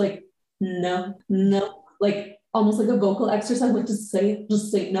was just like, no, like almost like a vocal exercise, like just say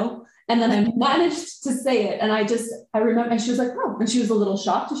no. And then I managed to say it. And I remember, and she was like, oh, and she was a little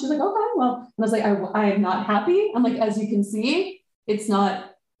shocked. And she was like, okay, well, and I was like, I am not happy. I'm like, as you can see, it's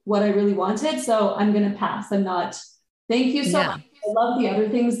not what I really wanted. So I'm going to pass. I'm not, thank you so much. I love the other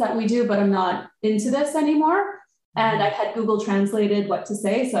things that we do, but I'm not into this anymore. And I had Google translated what to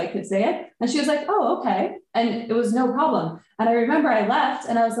say so I could say it. And she was like, oh, okay. And it was no problem. And I remember I left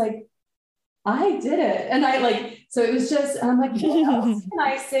and I was like, I did it. And I like, so it was just, and I'm like, what else can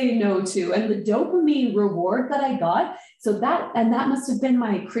I say no to? And the dopamine reward that I got. So that must have been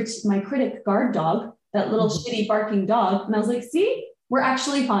my critic guard dog, that little shitty barking dog. And I was like, see, we're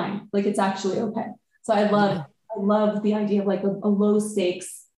actually fine. Like, it's actually okay. So I love the idea of like a low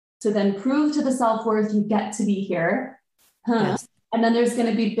stakes to then prove to the self-worth you get to be here. Yes. And then there's going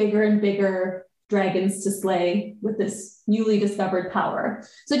to be bigger and bigger dragons to slay with this newly discovered power.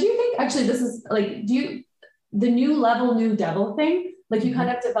 So do you think actually this is like, the new level, new devil thing, like you kind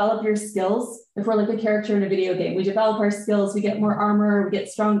of develop your skills. If we're like a character in a video game, we develop our skills, we get more armor, we get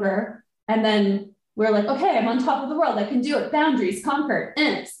stronger. And then we're like, okay, I'm on top of the world. I can do it. Boundaries, conquered,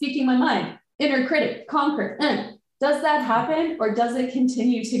 speaking my mind, inner critic, conquered, Does that happen or does it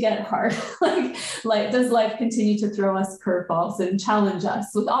continue to get hard? like, does life continue to throw us curveballs and challenge us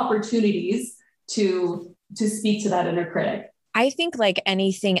with opportunities to speak to that inner critic? I think like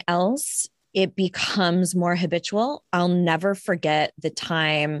anything else, it becomes more habitual. I'll never forget the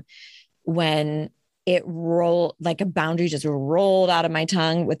time when it rolled, like a boundary just rolled out of my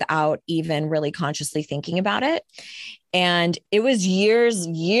tongue without even really consciously thinking about it. And it was years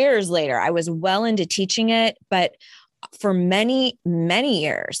later. I was well into teaching it, but for many, many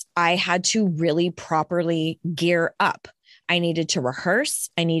years, I had to really properly gear up. I needed to rehearse.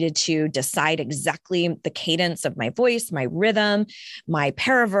 I needed to decide exactly the cadence of my voice, my rhythm, my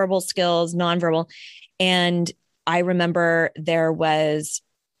paraverbal skills, nonverbal. And I remember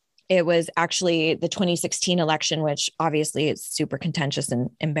it was actually the 2016 election, which obviously is super contentious and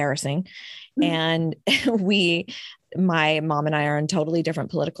embarrassing. And my mom and I are on totally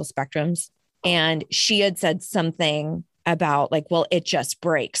different political spectrums. And she had said something about like, well, it just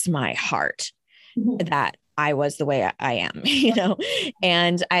breaks my heart that I was the way I am,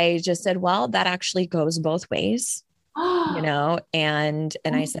 and I just said, well, that actually goes both ways, and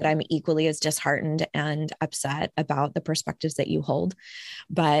I said, I'm equally as disheartened and upset about the perspectives that you hold,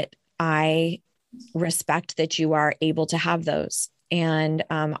 but I respect that you are able to have those. And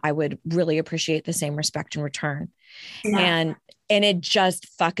I would really appreciate the same respect in return. Yeah. And it just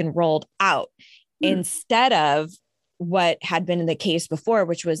fucking rolled out instead of what had been the case before,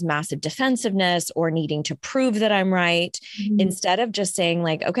 which was massive defensiveness or needing to prove that I'm right, instead of just saying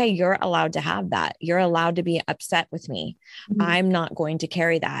like, okay, you're allowed to have that. You're allowed to be upset with me. I'm not going to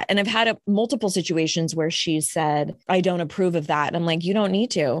carry that. And I've had multiple situations where she said, I don't approve of that. And I'm like, you don't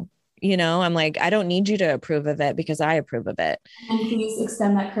need to. I'm like, I don't need you to approve of it because I approve of it. And please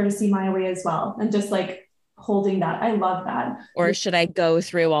extend that courtesy my way as well. And just like holding that. I love that. Or should I go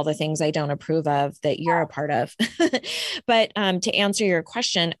through all the things I don't approve of that you're a part of? But to answer your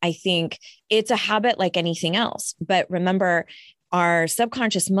question, I think it's a habit like anything else. But remember, our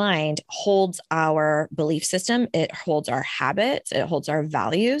subconscious mind holds our belief system. It holds our habits. It holds our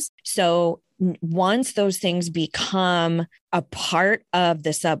values. So once those things become a part of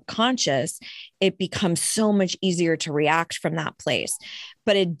the subconscious, it becomes so much easier to react from that place.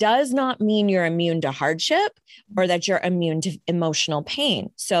 But it does not mean you're immune to hardship or that you're immune to emotional pain.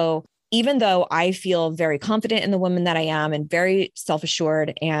 So even though I feel very confident in the woman that I am and very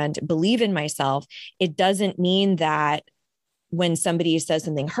self-assured and believe in myself, it doesn't mean that when somebody says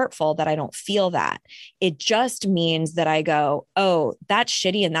something hurtful that I don't feel that. It just means that I go, oh, that's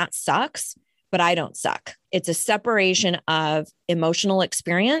shitty and that sucks, but I don't suck. It's a separation of emotional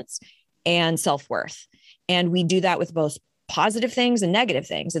experience and self-worth. And we do that with both positive things and negative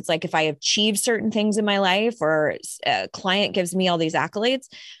things. It's like if I achieve certain things in my life or a client gives me all these accolades,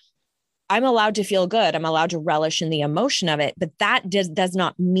 I'm allowed to feel good. I'm allowed to relish in the emotion of it, but that does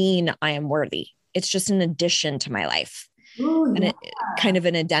not mean I am worthy. It's just an addition to my life. Ooh, and kind of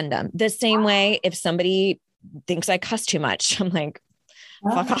an addendum. The same way, if somebody thinks I cuss too much, I'm like,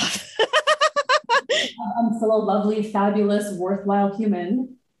 fuck off. I'm still a lovely, fabulous, worthwhile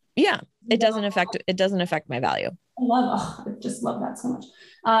human. Yeah. It doesn't affect my value. I just love that so much.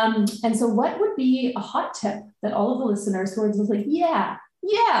 And so what would be a hot tip that all of the listeners who are just like, yeah,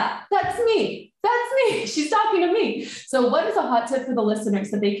 that's me. She's talking to me. So what is a hot tip for the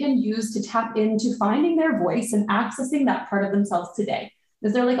listeners that they can use to tap into finding their voice and accessing that part of themselves today?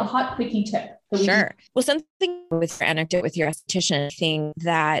 Is there like a hot quickie tip? Sure. Well, something with your anecdote with your esthetician thing,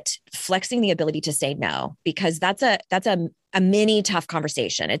 that flexing the ability to say no, because that's a mini tough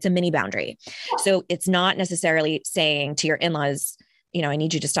conversation. It's a mini boundary. So it's not necessarily saying to your in-laws, I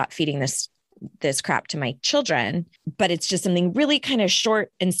need you to stop feeding this crap to my children, but it's just something really kind of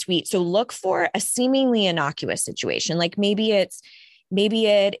short and sweet. So look for a seemingly innocuous situation. Like maybe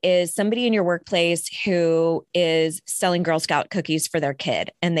it is somebody in your workplace who is selling Girl Scout cookies for their kid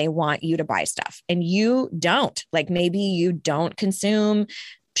and they want you to buy stuff and you don't. Like maybe you don't consume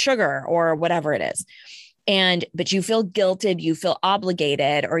sugar or whatever it is. But you feel guilted, you feel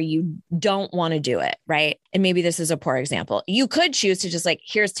obligated, or you don't want to do it. Right. And maybe this is a poor example. You could choose to just like,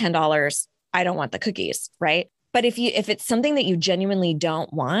 here's $10. I don't want the cookies. Right. But if it's something that you genuinely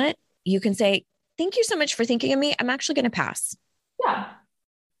don't want, you can say, thank you so much for thinking of me. I'm actually going to pass. Yeah.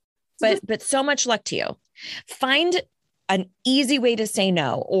 But so much luck to you. Find an easy way to say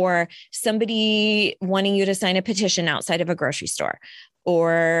no, or somebody wanting you to sign a petition outside of a grocery store,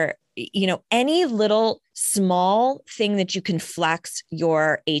 or, any little small thing that you can flex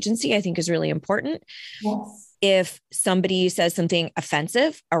your agency, I think is really important. Yes. If somebody says something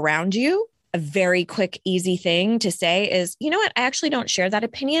offensive around you, a very quick, easy thing to say is, you know what, I actually don't share that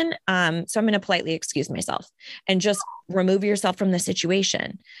opinion. So I'm going to politely excuse myself and just remove yourself from the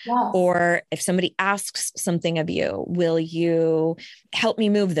situation. Yes. Or if somebody asks something of you, will you help me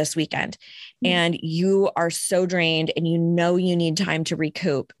move this weekend? And you are so drained and you need time to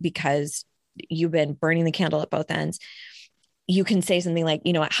recoup because you've been burning the candle at both ends. You can say something like,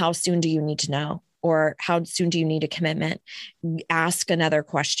 how soon do you need to know? Or how soon do you need a commitment? Ask another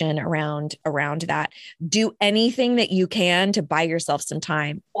question around that. Do anything that you can to buy yourself some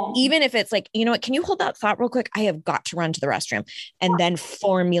time. Even if it's like, can you hold that thought real quick? I have got to run to the restroom, and then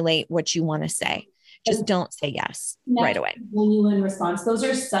formulate what you want to say. Just don't say yes right away. Genuine response. Those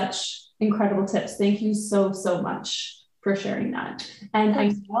are such incredible tips. Thank you so, so much for sharing that. And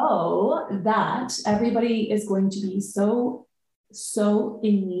I know that everybody is going to be so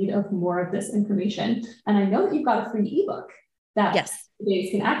in need of more of this information. And I know that you've got a free ebook that they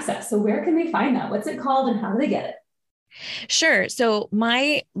can access. So where can they find that? What's it called and how do they get it? Sure. So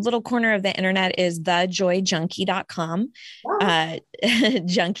my little corner of the internet is thejoyjunkie.com. Wow.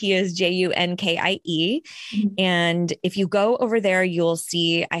 Junkie is Junkie. And if you go over there, you'll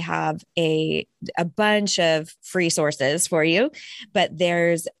see I have a bunch of free sources for you, but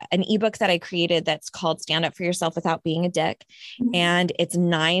there's an ebook that I created that's called Stand Up for Yourself Without Being a Dick. And it's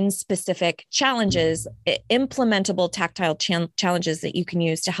 9 specific challenges, implementable tactile challenges that you can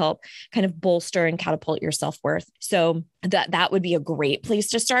use to help kind of bolster and catapult your self-worth. So that would be a great place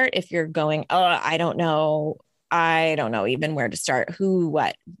to start if you're going, oh, I don't know I don't know even where to start, who,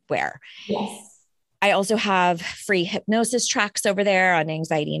 what, where. Yes. I also have free hypnosis tracks over there on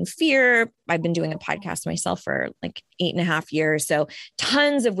anxiety and fear. I've been doing a podcast myself for like 8.5 years. So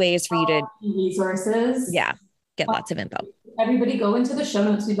tons of ways for you to resources. Yeah. Get lots of info. Everybody go into the show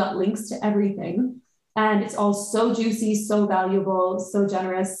notes. We've got links to everything. And it's all so juicy, so valuable, so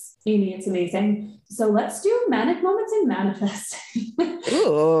generous. Amy, it's amazing. So let's do manic moments in manifesting.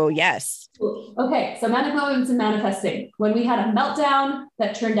 Ooh, yes. Okay, so manic moments in manifesting. When we had a meltdown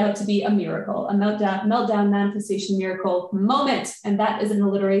that turned out to be a miracle, a meltdown manifestation miracle moment. And that is an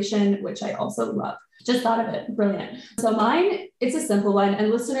alliteration, which I also love. Just thought of it. Brilliant. So mine, it's a simple one.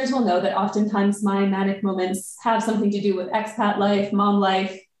 And listeners will know that oftentimes my manic moments have something to do with expat life, mom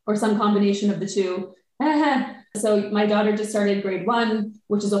life, or some combination of the two. So my daughter just started grade 1,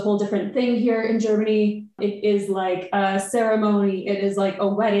 which is a whole different thing here in Germany. It is like a ceremony. It is like a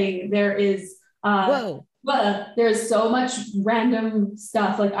wedding. There is, there's so much random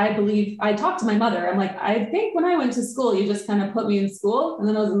stuff. Like I talked to my mother. I'm like, I think when I went to school, you just kind of put me in school and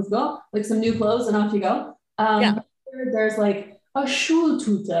then I was in school, like some new clothes and off you go. There's like a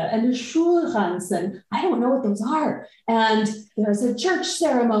Schultute and a Schulranzen. I don't know what those are. And there's a church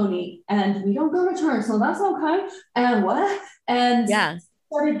ceremony and we don't go to church, so that's okay. And what? And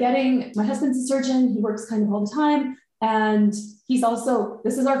started getting, my husband's a surgeon. He works kind of all the time. And he's also,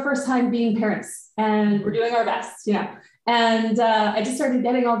 this is our first time being parents and we're doing our best, And I just started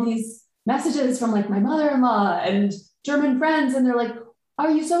getting all these messages from like my mother-in-law and German friends. And they're like, are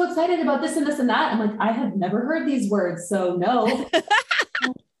you so excited about this and this and that? I'm like, I have never heard these words. So no,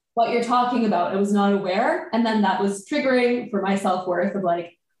 what you're talking about, I was not aware. And then that was triggering for my self-worth of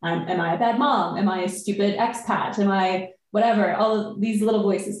like, am I a bad mom? Am I a stupid expat? Am I whatever? All of these little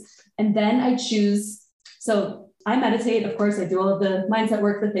voices. And then I choose. So I meditate. Of course, I do all of the mindset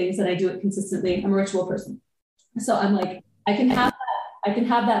work, the things, and I do it consistently. I'm a ritual person. So I'm like, I can have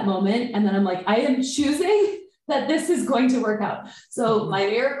that moment. And then I'm like, I am choosing that this is going to work out. So my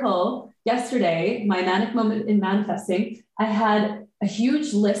miracle yesterday, my manic moment in manifesting, I had a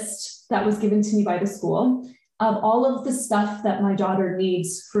huge list that was given to me by the school of all of the stuff that my daughter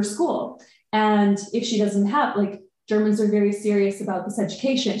needs for school. And if she doesn't have, like, Germans are very serious about this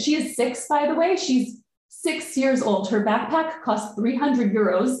education. She is 6, by the way. She's 6 years old. Her backpack costs 300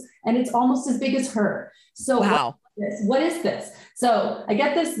 euros and it's almost as big as her. So wow. What is this? So I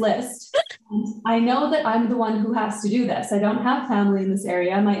get this list. And I know that I'm the one who has to do this. I don't have family in this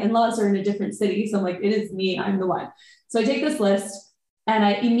area. My in-laws are in a different city. So I'm like, it is me. I'm the one. So I take this list and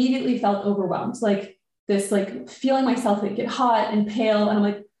I immediately felt overwhelmed. Like this, like feeling myself like get hot and pale. And I'm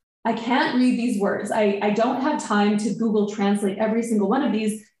like, I can't read these words. I don't have time to Google translate every single one of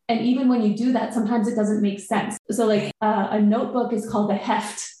these. And even when you do that, sometimes it doesn't make sense. So like a notebook is called a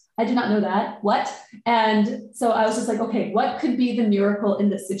heft. I did not know that. What? And so I was just like, okay, what could be the miracle in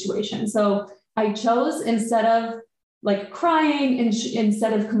this situation? So I chose, instead of like crying,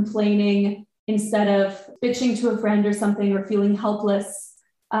 instead of complaining, instead of bitching to a friend or something, or feeling helpless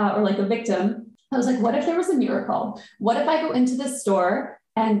or like a victim, I was like, what if there was a miracle? What if I go into this store?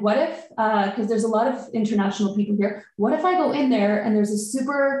 And what if, because there's a lot of international people here, what if I go in there and there's a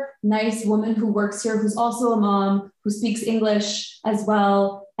super nice woman who works here, who's also a mom, who speaks English as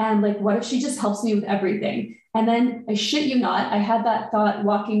well. And like, what if she just helps me with everything? And then I shit you not, I had that thought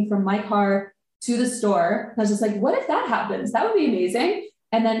walking from my car to the store. I was just like, what if that happens? That would be amazing.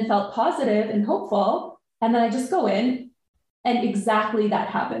 And then felt positive and hopeful. And then I just go in and exactly that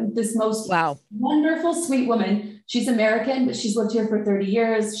happened. This most wonderful, sweet woman. She's American, but she's lived here for 30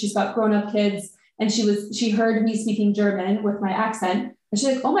 years. She's got grown-up kids. And she heard me speaking German with my accent. And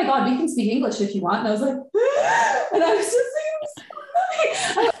she's like, oh my God, we can speak English if you want. And I was like, and I was just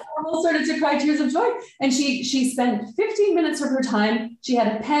like, I almost started to cry tears of joy. And she spent 15 minutes of her time. She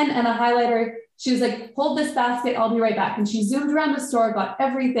had a pen and a highlighter. She was like, hold this basket, I'll be right back. And she zoomed around the store, got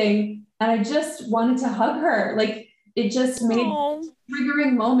everything. And I just wanted to hug her. Like, it just made the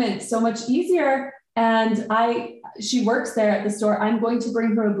triggering moment so much easier. And she works there at the store. I'm going to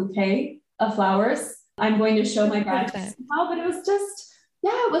bring her a bouquet of flowers. I'm going to show my gratitude somehow. But it was just,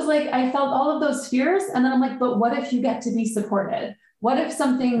 it was like, I felt all of those fears. And then I'm like, but what if you get to be supported? What if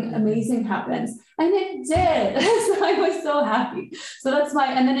something amazing happens? And it did. So I was so happy. So that's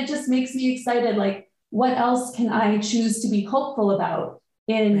and then it just makes me excited. Like, what else can I choose to be hopeful about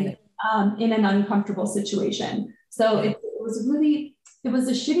in an uncomfortable situation? So it was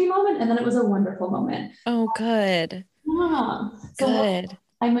a shitty moment. And then it was a wonderful moment. Oh, good. Yeah. So good.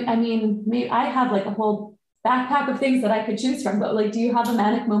 I mean, maybe I have like a whole backpack of things that I could choose from, but like, do you have a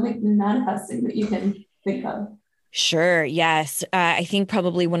manic moment in manifesting that you can think of? Sure. Yes. I think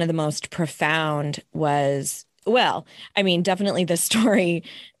probably one of the most profound was Well, I mean, definitely the story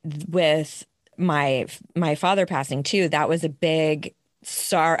with my father passing too, that was a big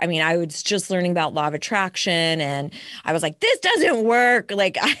I mean, I was just learning about law of attraction and I was like, this doesn't work.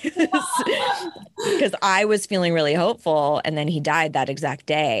 Like because I was feeling really hopeful and then he died that exact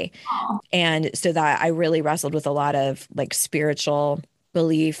day. And so that I really wrestled with a lot of like spiritual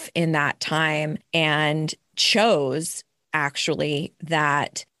belief in that time and chose actually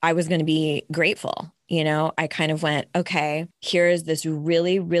that I was going to be grateful. You know, I kind of went, okay, here's this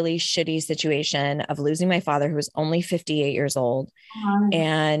really, really shitty situation of losing my father who was only 58 years old.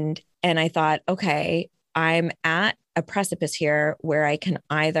 And I thought, okay, I'm at a precipice here where I can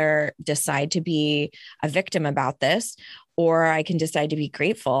either decide to be a victim about this or I can decide to be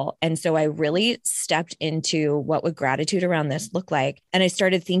grateful. And so I really stepped into what would gratitude around this look like. And I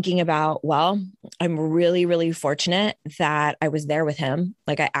started thinking about, well, I'm really, really fortunate that I was there with him.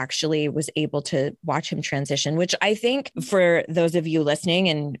 Like I actually was able to watch him transition, which I think for those of you listening,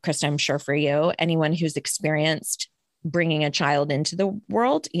 and Krista, I'm sure for you, anyone who's experienced bringing a child into the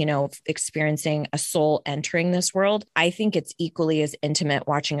world, you know, experiencing a soul entering this world, I think it's equally as intimate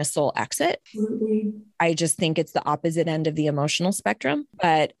watching a soul exit. Absolutely. I just think it's the opposite end of the emotional spectrum,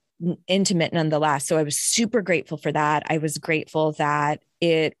 but intimate nonetheless. So I was super grateful for that. I was grateful that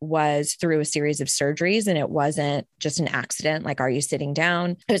it was through a series of surgeries and it wasn't just an accident. Like, are you sitting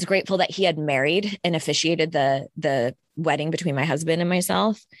down? I was grateful that he had married and officiated the wedding between my husband and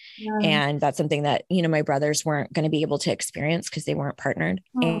myself. Yeah. And that's something that, you know, my brothers weren't going to be able to experience because they weren't partnered.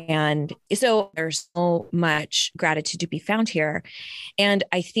 Oh. And so there's so much gratitude to be found here. And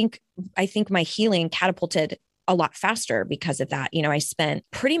I think my healing catapulted a lot faster because of that. You know, I spent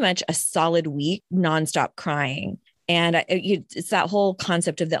pretty much a solid week nonstop crying. And it's that whole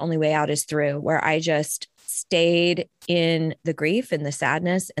concept of the only way out is through, where I just stayed in the grief and the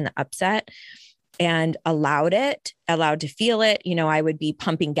sadness and the upset and allowed to feel it. You know, I would be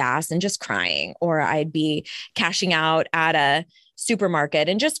pumping gas and just crying, or I'd be cashing out at a supermarket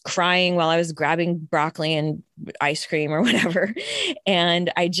and just crying while I was grabbing broccoli and ice cream or whatever.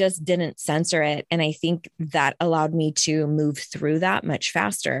 And I just didn't censor it. And I think that allowed me to move through that much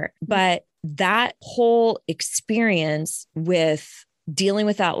faster. But that whole experience with dealing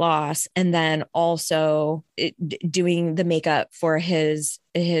with that loss and then also doing the makeup for his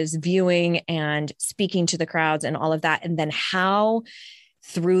viewing and speaking to the crowds and all of that. And then how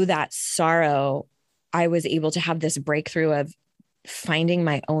through that sorrow, I was able to have this breakthrough of finding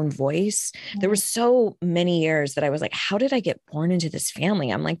my own voice. There were so many years that I was like, how did I get born into this family?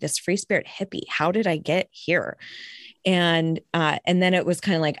 I'm like this free spirit hippie. How did I get here? And then it was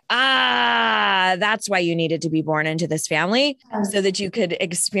kind of like, that's why you needed to be born into this family, so that you could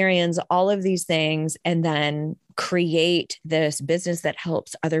experience all of these things and then create this business that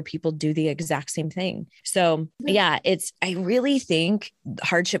helps other people do the exact same thing. So yeah, I really think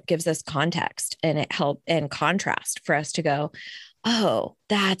hardship gives us context and it helped and contrast for us to go, oh,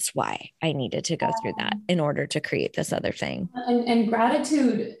 that's why I needed to go through that in order to create this other thing. And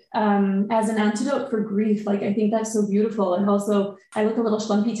gratitude as an antidote for grief. Like, I think that's so beautiful. And also I look a little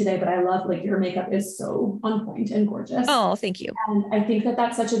schlumpy today, but I love, like, your makeup is so on point and gorgeous. Oh, thank you. And I think that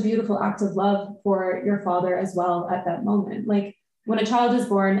that's such a beautiful act of love for your father as well at that moment. Like, when a child is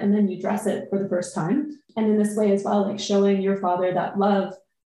born and then you dress it for the first time. And in this way as well, like showing your father that love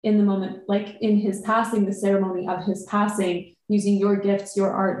in the moment, like in his passing, the ceremony of his passing, using your gifts,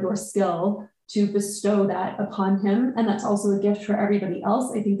 your art, your skill to bestow that upon him. And that's also a gift for everybody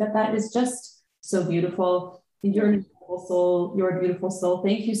else. I think that is just so beautiful. You're an incredible soul. You're a beautiful soul.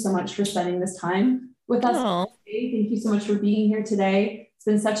 Thank you so much for spending this time with us today. Thank you so much for being here today. It's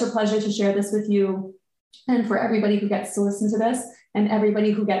been such a pleasure to share this with you. And for everybody who gets to listen to this and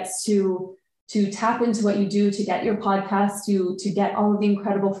everybody who gets to tap into what you do, to get your podcast, to get all of the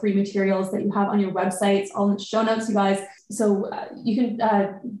incredible free materials that you have on your websites, all in the show notes, you guys. So you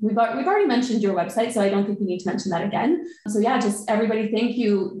can, we've already mentioned your website, so I don't think we need to mention that again. So yeah, just everybody, thank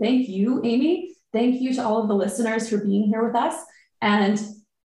you, Amy. Thank you to all of the listeners for being here with us. And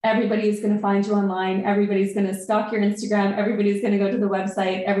everybody's going to find you online. Everybody's going to stalk your Instagram. Everybody's going to go to the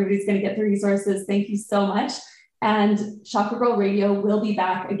website. Everybody's going to get the resources. Thank you so much. And Chakra Girl Radio will be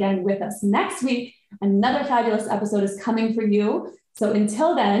back again with us next week. Another fabulous episode is coming for you. So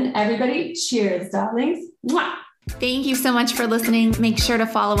until then, everybody, cheers, darlings. Mwah! Thank you so much for listening. Make sure to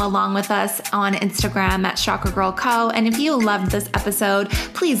follow along with us on Instagram at Chakra Girl Co. And if you loved this episode,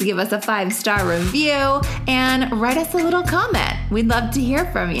 please give us a 5-star review and write us a little comment. We'd love to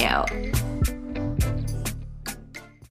hear from you.